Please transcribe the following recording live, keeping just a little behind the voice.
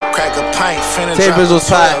a pint, finna Ted Visuals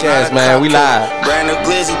Podcast, man. We live. Brand new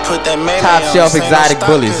glizzy, put that melee Top on. Shelf Exotic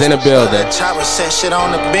Bullies in the building. Chopper set shit on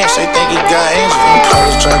the bench, they think he got injured.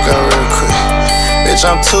 Powers drink out real quick. Bitch,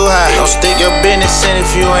 I'm too high. Don't stick your business in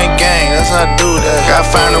if you ain't gang. That's how I do that. Gotta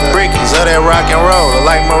find the brickies of that rock and roll,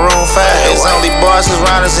 like Maroon 5. It's only bosses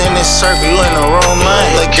rounders in this circle. You in the room, man.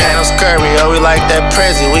 Look, Ganos Kirby, oh, we like that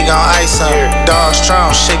Prezi. We gon' ice some. Dog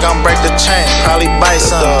strong, shit gon' break the chain. Probably bite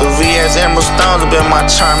some. The VS Emerald Stones have been my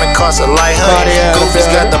charm. It costs a light $100. Goofies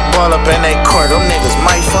got the ball up in they court. Them niggas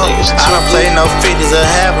might fuck. I don't play no 50s or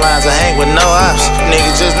half lines. I hang with no ops.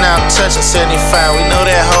 Niggas just now touching 75. We know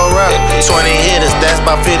that whole rock. 20 hitters. That's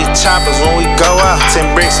about 50 choppers when we go out.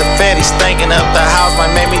 10 bricks of fatty stinking up the house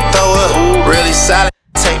might make me throw up. Really solid.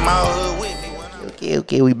 Take my hood with me.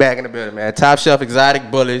 Okay, we back in the building, man. Top Shelf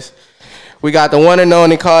Exotic Bullies. We got the one and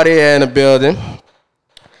only Cartier in the building.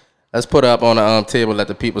 Let's put it up on the table, let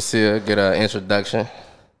the people see her, get an introduction.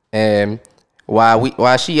 And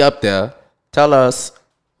while she up there, tell us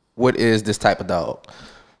what is this type of dog?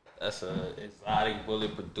 That's an exotic bully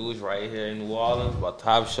produced right here in New Orleans by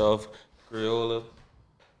Top Shelf. Criolla.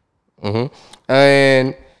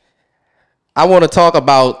 And I want to talk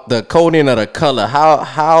about the coating of the color.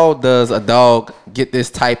 How does a dog get this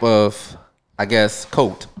type of, I guess,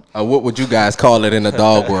 coat? What would you guys call it in the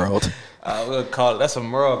dog world? We'll call it, that's a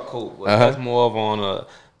Merle coat, but that's more of on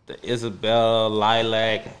the Isabella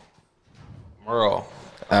Lilac Merle.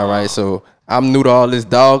 All right, so I'm new to all this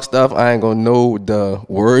dog stuff. I ain't gonna know the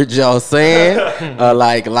words y'all saying,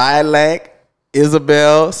 like lilac,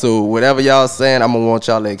 Isabel. So whatever y'all saying, I'm gonna want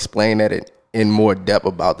y'all to explain that in more depth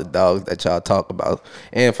about the dogs that y'all talk about,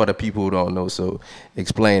 and for the people who don't know. So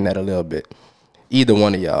explain that a little bit. Either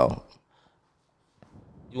one of y'all.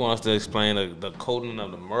 You want us to explain the coating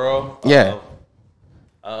of the Merle? Yeah.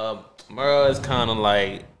 Merle is kind of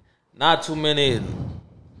like, not too many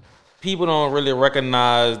people don't really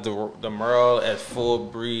recognize the Merle as full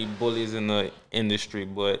breed bullies in the industry,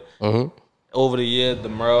 but over the years, the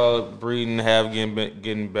Merle breeding have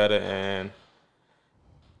getting better, and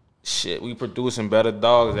shit, we producing better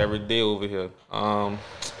dogs every day over here.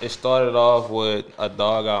 It started off with a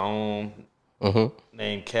dog I own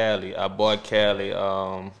named Cali. I bought Cali,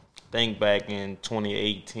 think back in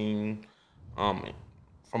 2018,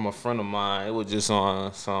 from a friend of mine. It was just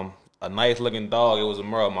on a nice looking dog. It was a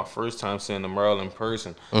Merle. My first time seeing the Merle in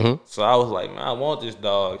person. So I was like, man, I want this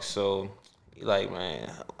dog. So he like,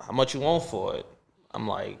 man, how much you want for it? I'm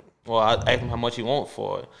like, well, I asked him how much he want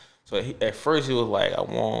for it. So at first he was like, I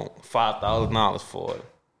want $5,000 for it.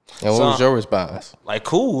 And what was your response? Like,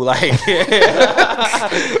 cool, like,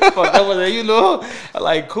 fuck, that was, you know,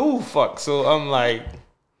 like, cool, fuck. So I'm like,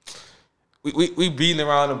 we beating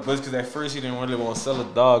around the bush because at first he didn't really want to sell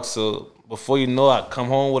a dog. So before you know, I come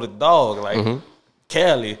home with a dog, like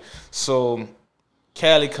Cali. So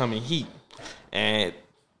Cali come in heat, and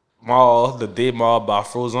the day mall by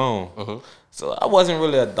Frozone. So I wasn't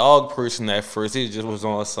really a dog person at first. It just was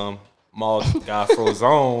on some mall guy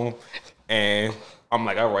Frozone, and I'm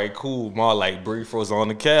like, all right, cool. Mall like breed Frozone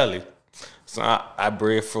to Cali. So I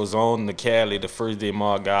bred Frozone to Cali the first day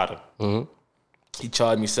mall got her. He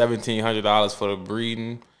charged me $1,700 for the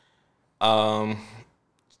breeding.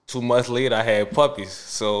 2 months later, I had puppies.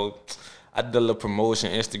 So I did a little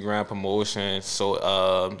promotion, Instagram promotion.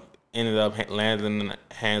 So ended up landing in the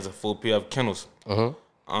hands of full PF Kennels.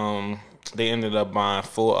 They ended up buying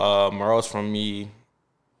full Merles from me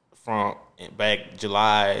from back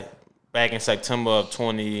in September of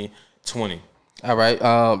 2020. All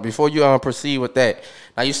right. Before you proceed with that,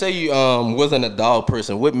 now you say you wasn't a dog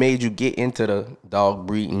person. What made you get into the dog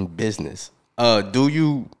breeding business? Do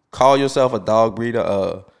you call yourself a dog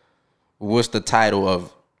breeder? What's the title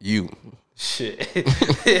of you? Shit.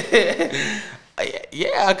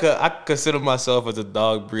 Yeah, I consider myself as a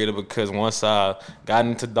dog breeder because once I got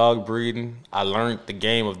into dog breeding, I learned the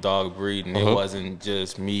game of dog breeding. It wasn't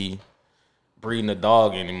just me breeding a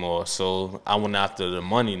dog anymore. So I went after the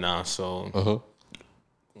money now. So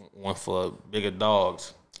went for bigger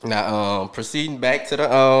dogs. Now, proceeding back to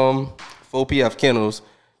the full PF Kennels,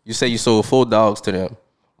 you say you sold 4 dogs to them.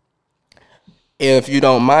 If you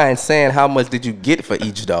don't mind saying, how much did you get for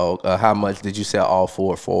each dog? How much did you sell all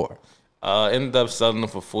 4 for? Ended up selling them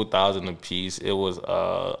for $4,000 a piece. It was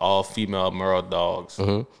all female Merle dogs.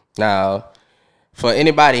 Now, for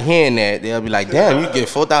anybody hearing that, they'll be like, "Damn, you get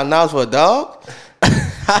 $4,000 for a dog?"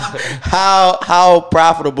 How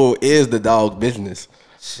profitable is the dog business?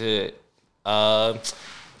 Shit, that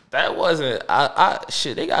wasn't.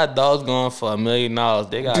 Shit, they got dogs going for $1 million.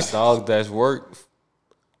 They got dogs that's worth.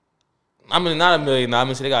 I mean, not $1 million. I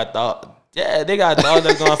mean, they got Yeah, they got dogs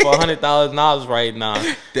that's going for $100,000 right now.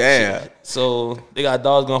 Damn. So they got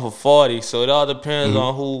dogs going for 40. So it all depends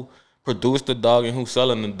on who produced the dog and who's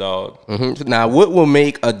selling the dog. Now, what will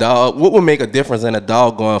make a dog? What will make a difference in a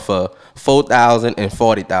dog going for 4,000 and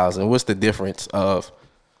 40,000? What's the difference of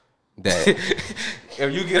that?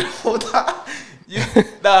 If you get a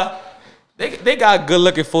 $4,000, they got good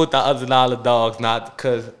looking $4,000 dogs, not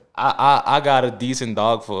because I got a decent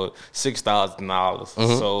dog for $6,000.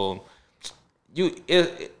 So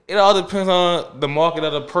it all depends on the market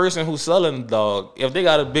of the person who's selling the dog. If they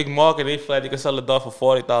got a big market, they feel like they can sell a dog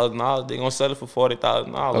for $40,000. They gonna sell it for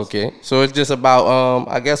 $40,000. Okay, so it's just about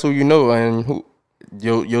I guess who you know and who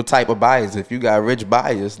your type of buyers. If you got rich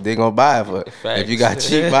buyers, they gonna buy it for it. Facts. If you got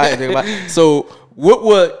cheap buyers, they gonna buy. So what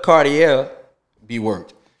would Cartier be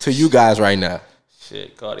worth to you guys right now?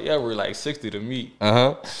 Shit, Cartier were like 60 to me.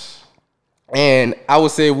 And I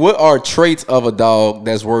would say, what are traits of a dog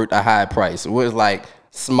that's worth a high price? What is like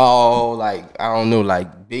small, like I don't know,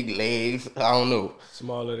 like big legs? I don't know.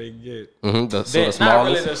 Smaller they get. The Not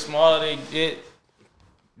really. The smaller they get,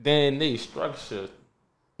 then they structure.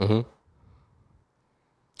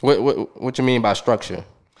 What you mean by structure?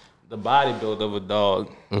 The body build of a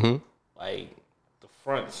dog, like the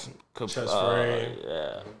fronts, Chest frame.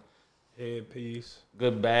 yeah, Headpiece.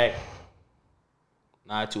 good back,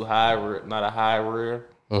 not too high, not a high rear.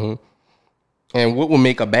 And what will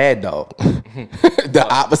make a bad dog? The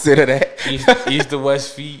opposite of that. East to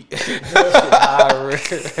west feet. High rear.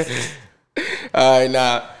 All right,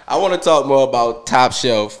 now I want to talk more about top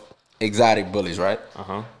shelf exotic bullies, right?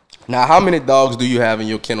 Now, how many dogs do you have in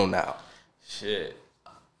your kennel now? Shit.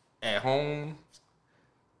 At home,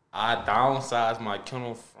 I downsized my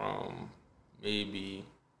kennel from maybe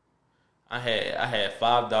I had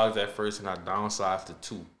 5 dogs at first and I downsized to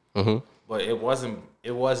 2. But it wasn't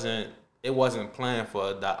planned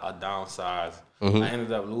for a downsize. I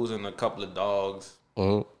ended up losing a couple of dogs.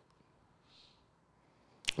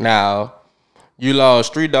 Now, you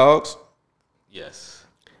lost 3 dogs. Yes.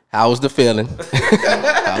 How was the feeling?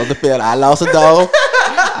 How was the feeling? I lost a dog.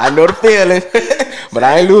 I know the feeling. But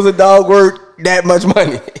I ain't lose a dog worth that much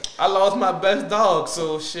money. I lost my best dog,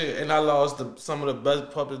 so shit, and I lost some of the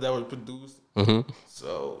best puppies that were produced.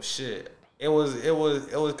 So shit, it was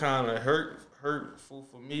kind of hurtful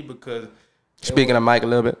for me because. Speaking of Mike a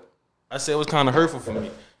little bit. I said it was kind of hurtful for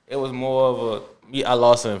me. It was more of I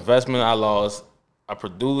lost an investment. I lost a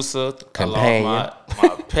producer. Companion. I lost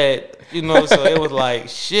my pet. You know, so it was like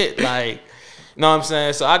shit. Like, you know what I'm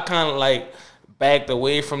saying? So I kind of like backed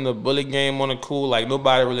away from the bully game on the cool. Like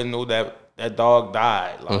nobody really knew that dog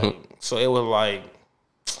died. Like, so it was like,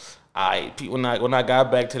 when I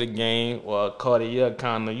got back to the game, well, Cartier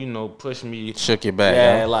kind of pushed me, Shook your back.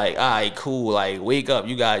 yeah, Huh? like all right, cool, like wake up,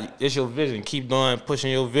 it's your vision, keep doing,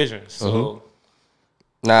 pushing your vision. So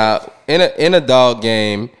Now, in a dog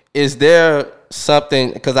game, is there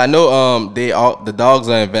something? Because I know the dogs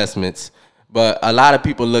are investments, but a lot of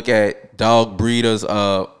people look at dog breeders.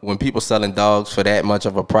 When people selling dogs for that much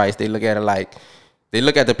of a price, they look at it like. They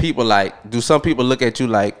look at the people like, do some people look at you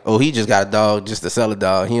like, oh, he just got a dog just to sell a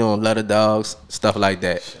dog. He don't love the dogs, stuff like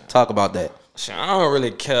that. Talk about that. shit, I don't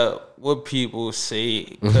really care what people say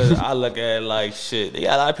because I look at it like shit. They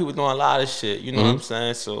got a lot of people doing a lot of shit. You know what I'm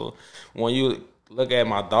saying? So when you look at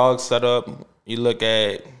my dog setup, you look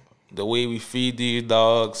at the way we feed these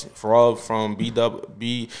dogs, from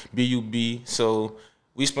BUB. So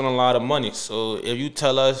we spend a lot of money. So if you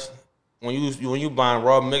tell us when you buying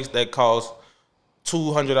raw mix that costs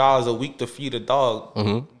 $200 a week to feed a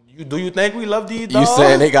dog, do you think we love these dogs? You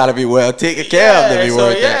saying they gotta be well taken care of to be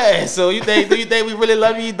worth that. So do you think we really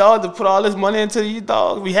love these dogs to put all this money into these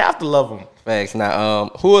dogs? We have to love them. Facts. Now,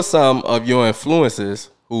 who are some of your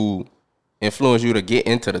influences who influenced you to get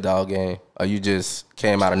into the dog game, or you just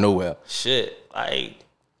came out of nowhere? Shit, like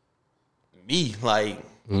me, like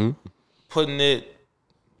putting it,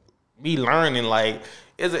 me learning. Like,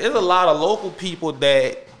 it's a lot of local people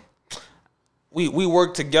that we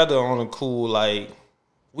work together on a cool, like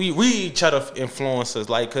we each other influencers,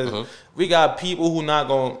 like, cause we got people who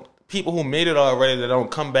made it already that don't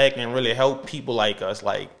come back and really help people like us,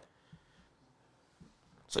 like.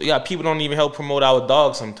 So you got people don't even help promote our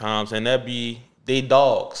dogs sometimes, and that be they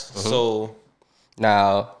dogs. So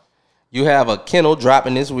now you have a kennel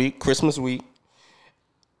dropping this week, Christmas week.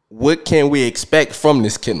 What can we expect from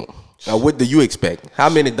this kennel? Now, what do you expect? How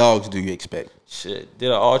many dogs do you expect? shit, did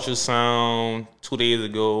an ultrasound 2 days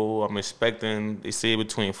ago. I'm expecting, they say,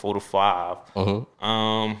 between 4 to 5.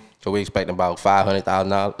 So we expecting about $500,000.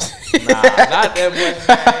 Nah, not that much,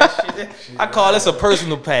 man. Shit. I call this a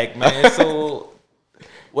personal pack, man. So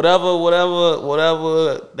whatever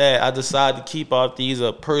that I decide to keep out, these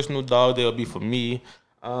are personal dogs. They'll be for me.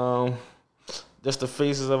 Just the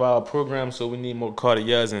faces of our program, so we need more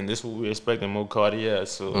Cartiers, and this is what we're expecting, more Cartiers.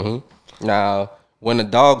 So Now, when the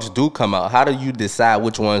dogs do come out, how do you decide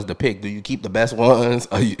which ones to pick? Do you keep the best ones?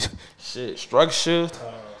 Or you... shit, structure,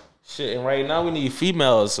 shit, and right now we need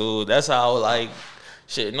females, so that's how like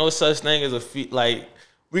shit. No such thing as like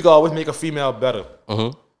we can always make a female better.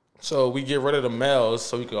 So we get rid of the males,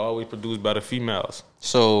 so we can always produce better females.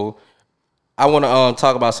 So I want to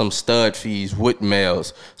talk about some stud fees with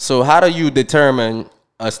males. So how do you determine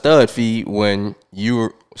a stud fee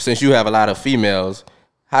since you have a lot of females?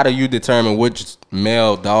 How do you determine which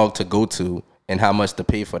male dog to go to and how much to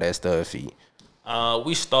pay for that stud fee?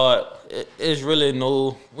 It's really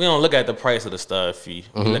we don't look at the price of the stud fee.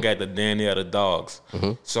 We look at the DNA of the dogs.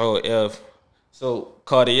 So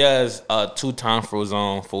Cartier's 2-time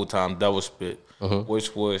Frozone, 4-time double spit,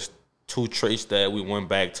 which was 2 traits that we went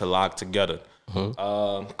back to lock together.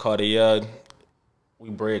 Cartier, we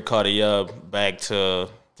bred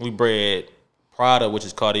Prada, which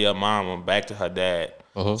is Cartier mama, back to her dad.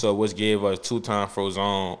 So which gave us 2-time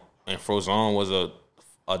Frozone, and Frozone was a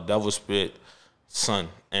double spit son,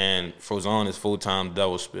 and Frozone is 4-time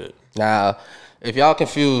double spit. Now, if y'all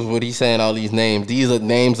confused what he's saying, all these names, these are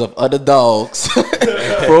names of other dogs.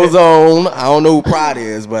 Frozone, I don't know who Pride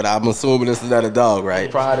is, but I'm assuming this is another dog, right?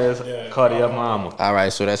 Pride is Cartier mama. All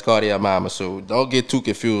right, so that's Cartier mama. So don't get too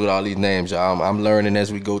confused with all these names, y'all. I'm learning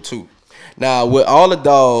as we go too. Now, with all the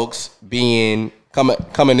dogs being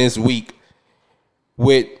coming this week,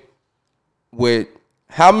 with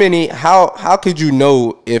how could you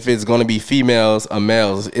know if it's gonna be females or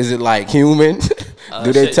males? Is it like human?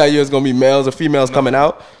 Do they tell you it's gonna be males or females coming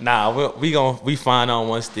out? Nah, we find out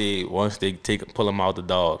once they pull them out the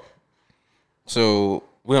dog. So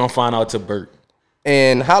we don't find out till birth.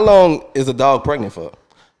 And how long is a dog pregnant for?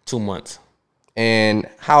 2 months. And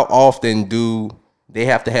how often do they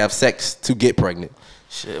have to have sex to get pregnant?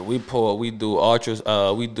 Shit, we do ultras.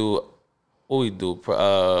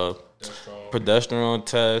 Progesterone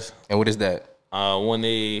test. And what is that? When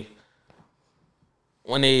a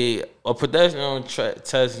progesterone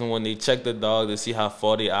test is when they check the dog to see how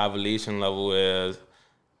far the ovulation level is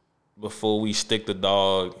before we stick the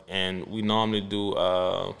dog, and we normally do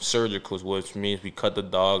surgicals, which means we cut the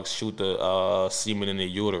dog, shoot the semen in the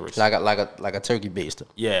uterus, like a turkey baster.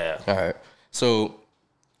 Yeah. All right. So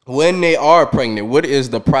when they are pregnant, what is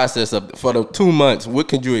the process for the 2 months? What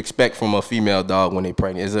could you expect from a female dog when they're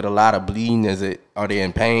pregnant? Is it a lot of bleeding? Are they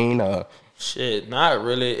in pain? Shit, not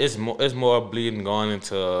really. It's more bleeding going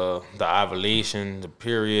into the ovulation, the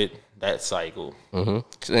period, that cycle.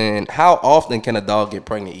 And how often can a dog get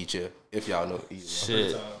pregnant each year? If y'all know,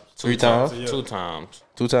 shit, 3 times. 2 times.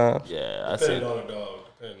 2 times. Yeah, I say. Depending on the dog.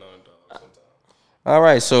 Sometimes. All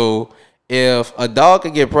right, so if a dog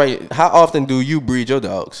can get pregnant, how often do you breed your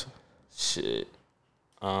dogs? Shit.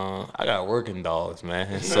 I got working dogs,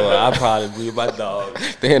 man. So I probably breed my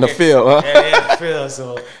dogs. They in the field, huh? Yeah, they in the field,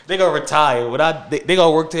 so they gonna retire. They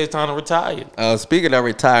gonna work till it's time to retire. Speaking of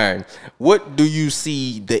retiring, what do you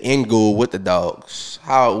see the end goal with the dogs?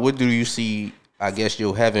 What do you see, I guess,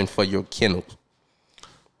 you're having for your kennels?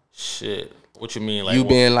 Shit. What you mean? Like you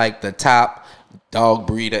being like the top dog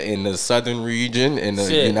breeder in the southern region in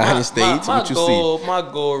the United States? What you see? My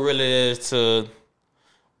goal really is to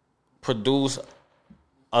produce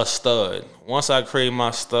a stud. Once I create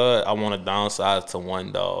my stud, I want to downsize to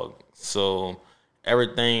 1 dog. So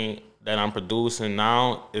everything that I'm producing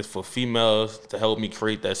now is for females to help me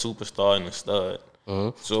create that superstar and the stud.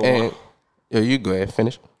 So you go ahead,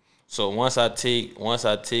 finish. So once I take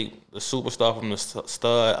the superstar from the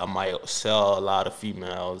stud, I might sell a lot of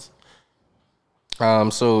females.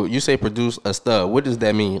 So you say produce a stud. What does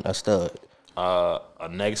that mean, a stud? A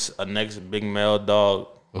next big male dog.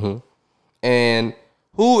 And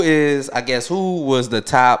who was the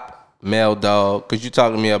top male dog? Because you're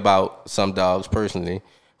talking to me about some dogs personally.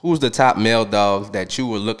 Who's the top male dogs that you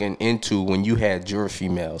were looking into when you had your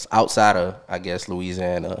females outside of, I guess,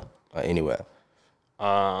 Louisiana or anywhere?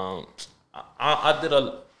 I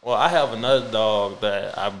have another dog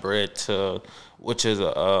that I bred to, which is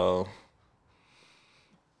a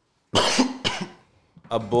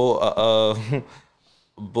bull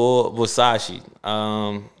Versace.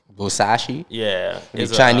 Musashi? Yeah, The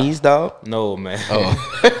Chinese dog? No, man.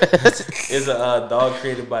 Oh. It's a dog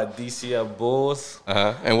created by DCF Bulls.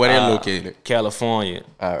 And where they located? California.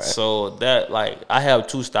 All right. So that I have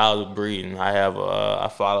two styles of breeding. I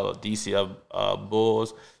follow DCF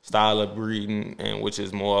Bulls style of breeding, and which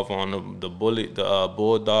is more of on the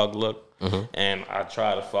bulldog look. And I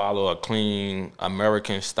try to follow a clean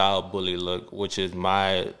American style bully look, which is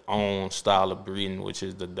my own style of breeding, which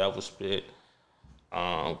is the devil spit,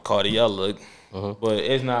 Cartier look. But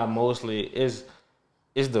it's not mostly it's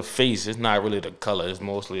the face. It's not really the color. It's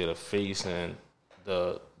mostly the face and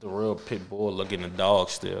the real pit bull looking the dog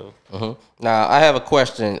still. Now, I have a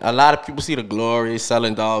question. A lot of people see the glory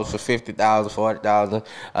selling dogs for $50,000, $40,000,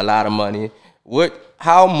 a lot of money.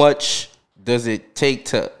 How much does it take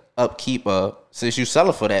to upkeep since you sell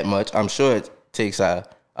it for that much? I'm sure it takes a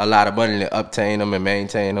lot of money to obtain them and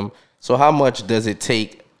maintain them. So how much does it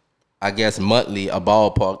take, I guess, monthly, a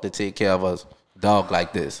ballpark, to take care of a dog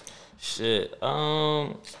like this? Shit. It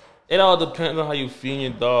all depends on how you feed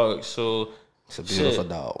your dog. So It's a beautiful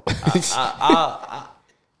dog. I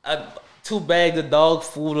 2 bags of dog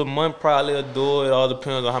food a month probably will do it. It all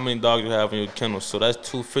depends on how many dogs you have in your kennel. So that's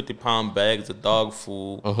 2 50-pound bags of dog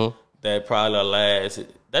food that probably last.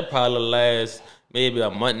 That probably last maybe a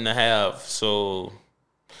month and a half. So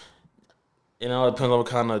it all depends on what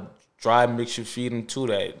kind of dry mix you feed them to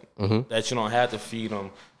that you don't have to feed them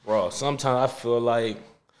raw. Sometimes I feel like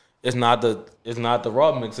it's not the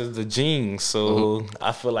raw mix, it's the genes. So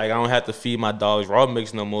I feel like I don't have to feed my dogs raw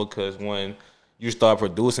mix no more, because when you start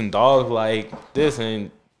producing dogs like this and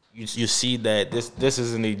you see that this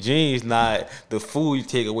is in the genes, not the food you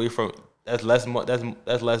take away from. That's less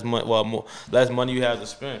less money. Well, less money you have to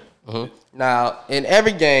spend. Now, in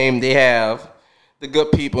every game, they have the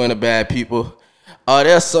good people and the bad people.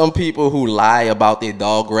 There's some people who lie about their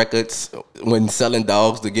dog records when selling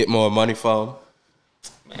dogs to get more money for them.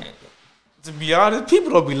 Man, to be honest,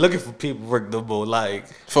 people don't be looking for paperwork no more. Like,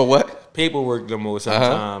 For what? paperwork no more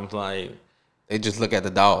sometimes. Like, They just look at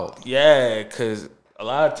the dog. yeah, because a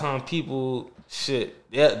lot of times people,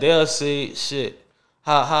 they'll say,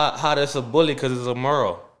 how that's a bully because it's a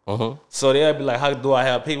Merle. So they'll be like, how do I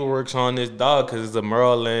have paperwork on this dog because it's a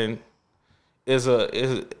Merle and is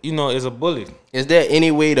a bully? Is there any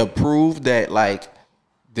way to prove that, like,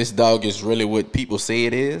 this dog is really what people say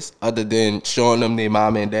it is, other than showing them their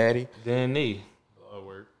mom and daddy? Then they. Blood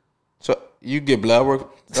work. So you get blood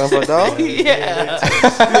work done for a dog? Yeah.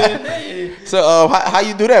 So how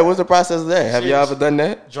you do that? What's the process there? Have you ever done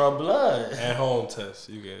that? Draw blood. At home test,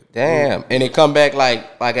 you get. Damn. And it come back like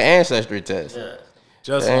an ancestry test. Yeah.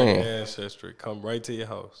 Just Damn. like ancestry, come right to your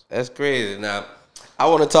house. That's crazy. Now, I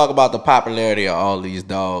want to talk about the popularity of all these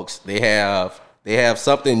dogs. They have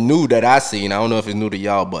something new that I seen. I don't know if it's new to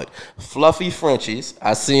y'all, but fluffy Frenchies.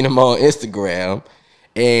 I seen them on Instagram.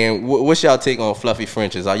 And what's y'all take on fluffy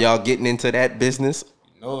Frenchies? Are y'all getting into that business?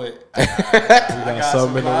 Know it. We got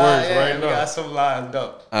something in the works right We now. got some lined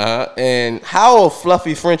up. And how are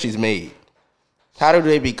fluffy Frenchies made? How do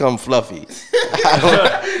they become fluffy?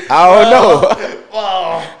 I don't know.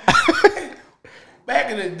 Wow.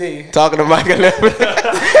 Back in the day. Talking to Michael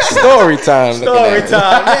Story time. Story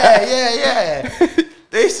time. Yeah.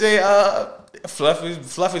 They say Fluffy's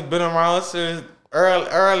been around since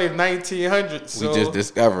early 1900s. So We just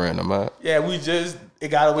discovering them, huh? yeah, it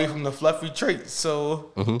got away from the fluffy traits.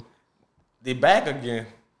 So they back again.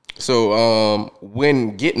 So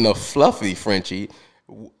when getting a fluffy Frenchie,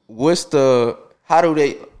 how do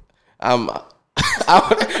they? I'm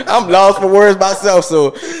lost for words myself.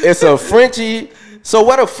 So it's a Frenchie. So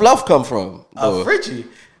where do fluff come from? Frenchie.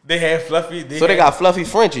 They had fluffy. They got fluffy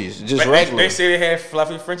Frenchies, just regular. They say they had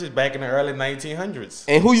fluffy Frenchies back in the early 1900s.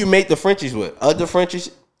 And who you make the Frenchies with? Other Frenchies?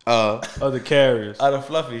 Other carriers. Other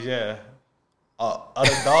fluffies, yeah.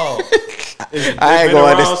 Other dogs. I ain't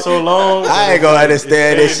gonna understand. So long. I ain't gonna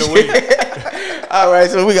understand this shit. All right,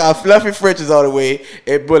 so we got fluffy Frenchies all the way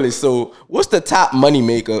at Bullies. So what's the top money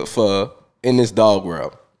maker in this dog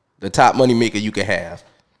world? The top money maker you can have?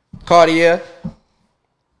 Cartier?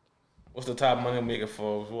 What's the top money maker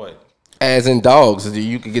for what? As in dogs,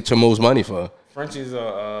 you could get your most money for. Frenchies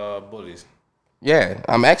or Bullies? Yeah,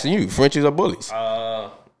 I'm asking you, Frenchies or Bullies? I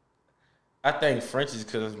think Frenchies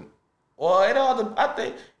because, I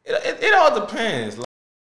think it all depends.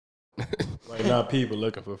 Like, not people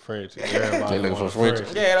looking for Frenchies. Everybody They looking want for a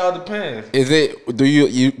Frenchies. Yeah, it all depends. Is it? Do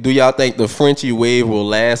y'all think the Frenchie wave will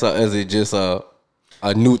last, or is it just a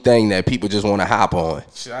new thing that people just want to hop on?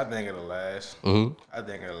 Shit, I think it'll last. I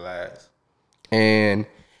think it'll last. And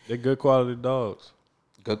They're good quality dogs.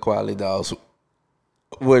 good quality dogs.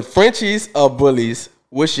 With Frenchies or Bullies,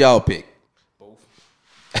 what's y'all pick? Both.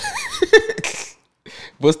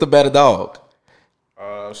 What's the better dog?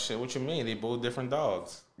 Shit, what you mean? They both different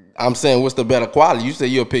dogs. I'm saying, what's the better quality? You say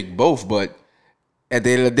you'll pick both, but at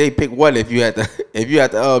the end of the day, pick one. If you had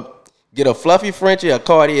to, get a fluffy Frenchie or a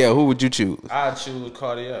Cartier, who would you choose? I'd choose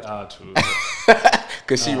Cartier. I choose.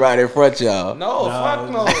 Cause she right in front, y'all. No, Nah, fuck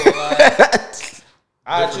no. Like,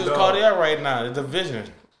 I choose dog. Cartier right now. The division.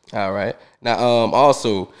 All right. Now,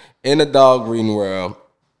 also in the dog breeding world,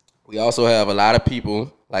 we also have a lot of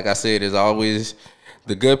people. Like I said, there's always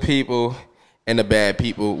the good people and the bad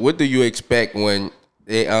people. What do you expect when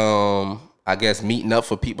they, I guess, meeting up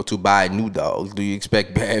for people to buy new dogs? Do you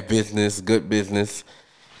expect bad business, good business,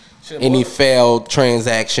 Shit, any most, failed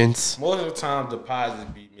transactions? most of the time,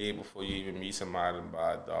 deposits be made before you even meet somebody and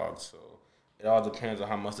buy a dog. So it all depends on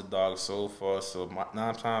how much the dog sold for. So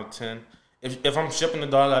 9 times 10, if I'm shipping the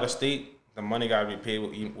dog out of state, the money gotta be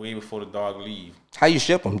paid way before the dog leave. How you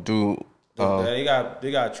ship them? They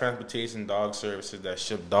got transportation dog services that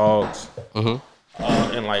ship dogs in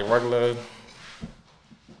like regular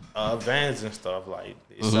vans and stuff. Like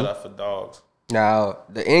they set up for dogs. Now,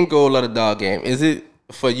 the end goal of the dog game, is it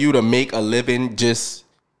for you to make a living just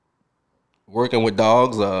working with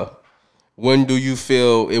dogs? When do you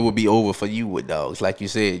feel it will be over for you with dogs? Like you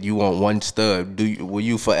said, you want one stud. Will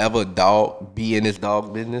you forever be in this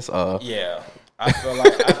dog business? Yeah, I feel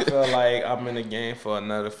like I'm in the game for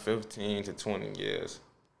another 15 to 20 years.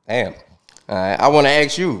 Damn. All right. I want to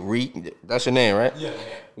ask you, Reed. That's your name, right? Yeah.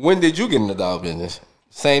 When did you get in the dog business?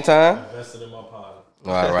 Same time? Invested in my partner.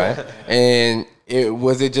 All right. And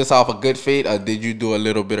was it just off a good fit, or did you do a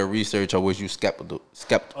little bit of research, or was you skeptical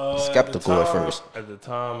at first? At the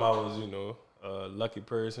time, I was, a lucky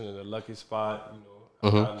person in a lucky spot.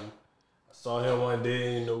 I saw him one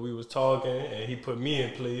day. We was talking, and he put me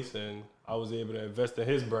in place, and I was able to invest in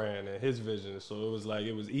his brand and his vision. So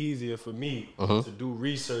it was easier for me to do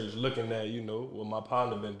research, looking at what my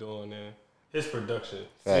partner been doing and his production,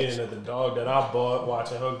 seeing that the dog that I bought,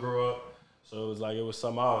 watching her grow up. So it was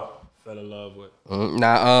something I fell in love with.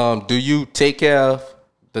 Now, do you take care of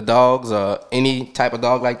the dogs or any type of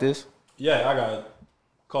dog like this? Yeah, I got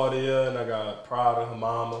Cartier and I got Prada, her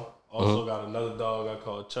mama. Also got another dog I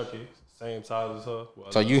call Chucky, same size as her.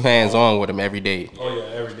 Well, So you hands on with them every day. Oh yeah,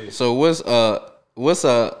 every day. So what's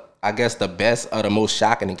I guess the best or the most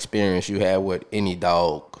shocking experience you had with any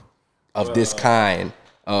dog of this kind?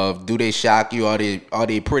 Do they shock you? Are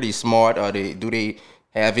they pretty smart? Do they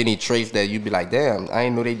have any traits that you be like, damn, I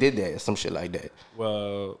didn't know they did that, some shit like that?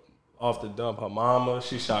 Well, off the dump, her mama,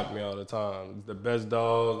 she shocked me all the time. The best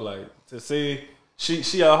dog, to say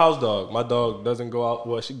she a house dog. My dog doesn't go out.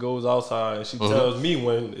 Well, she goes outside and she tells me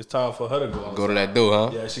when it's time for her to go outside. Go to that door, huh?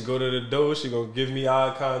 Yeah, she go to the door. She gonna give me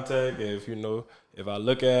eye contact. If if I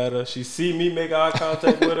look at her, she see me make eye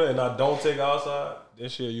contact with her, and I don't take her outside, then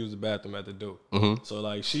she'll use the bathroom at the door.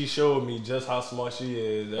 So she showed me just how smart she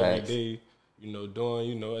is every day.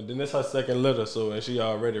 Doing, and then it's her second litter, and she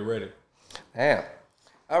already ready. Damn.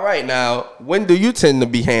 All right, now, when do you tend to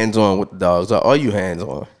be hands-on with the dogs, or are you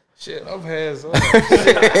hands-on? Shit, I'm hands on. I'm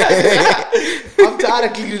tired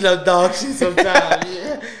of cleaning up dog shit sometimes.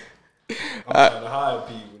 Yeah. I'm trying to hire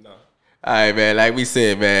people now. All right, man, like we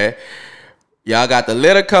said, man, y'all got the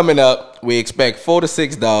litter coming up. We expect 4 to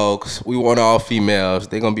 6 dogs. We want all females.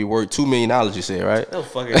 They're going to be worth $2 million, you said, right? No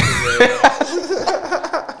fucking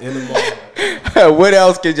In the morning. What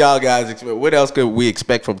else could y'all guys expect? What else could we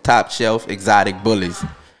expect from Top Shelf Exotic Bullies?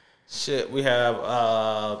 Shit, we have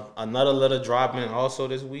another litter dropping also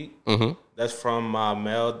this week. That's from my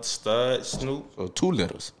male stud, Snoop. So 2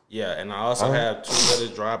 litters. Yeah, and I also have 2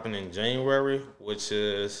 litters dropping in January, which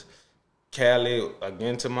is Cali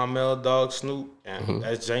again to my male dog, Snoop. And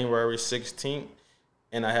that's January 16th.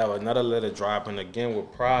 And I have another litter dropping again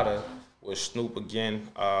with Prada with Snoop again,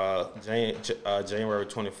 January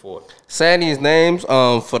 24th. Saying these names,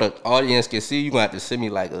 for the audience can see, you're going to have to send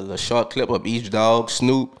me like a short clip of each dog.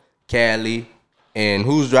 Snoop, Cali, and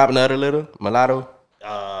who's dropping the other litter? Mulatto?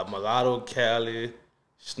 Mulatto, Cali,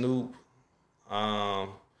 Snoop, I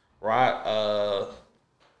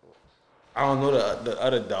don't know the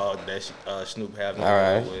other dog that Snoop has. All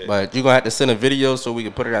right, but you're going to have to send a video so we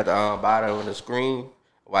can put it at the bottom of the screen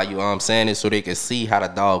while you saying it so they can see how the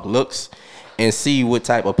dog looks and see what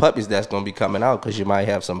type of puppies that's going to be coming out, because you might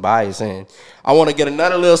have some bias in. I want to get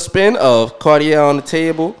another little spin of Cartier on the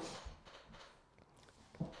table.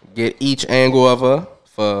 Get each angle of her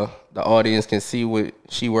for the audience can see what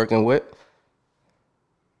she working with.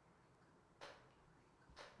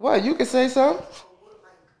 What, you can say something?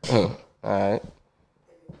 All right.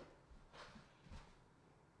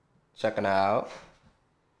 Checking her out.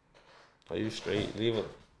 Are you straight? Leave it.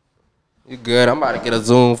 You good? I'm about to get a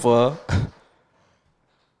zoom for her.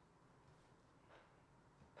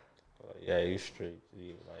 Yeah, you straight.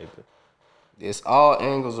 You like it. It's all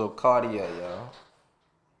angles of Cartier, y'all.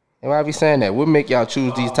 And why I be saying that? What make y'all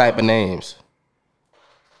choose these type of names?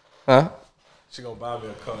 Huh? She gonna buy me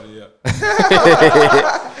a Cartier.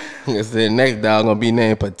 The next dog gonna be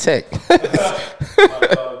named Protect. My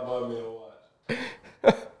dog bought me a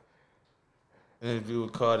watch. Interview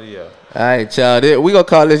with Cartier. All right, y'all. We gonna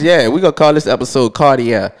call this episode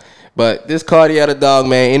Cartier. But this Cartier the dog,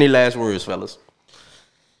 man. Any last words, fellas?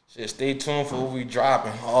 Shit, stay tuned for what we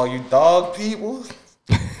dropping. All you dog people,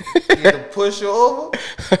 either push you over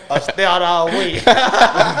or stay out our way.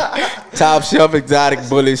 Top Shelf Exotic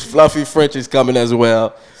Bullies, Fluffy French is coming as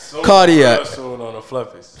well. So Cartier. soon on the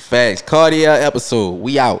fluffies. Facts. Cartier episode.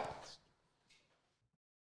 We out.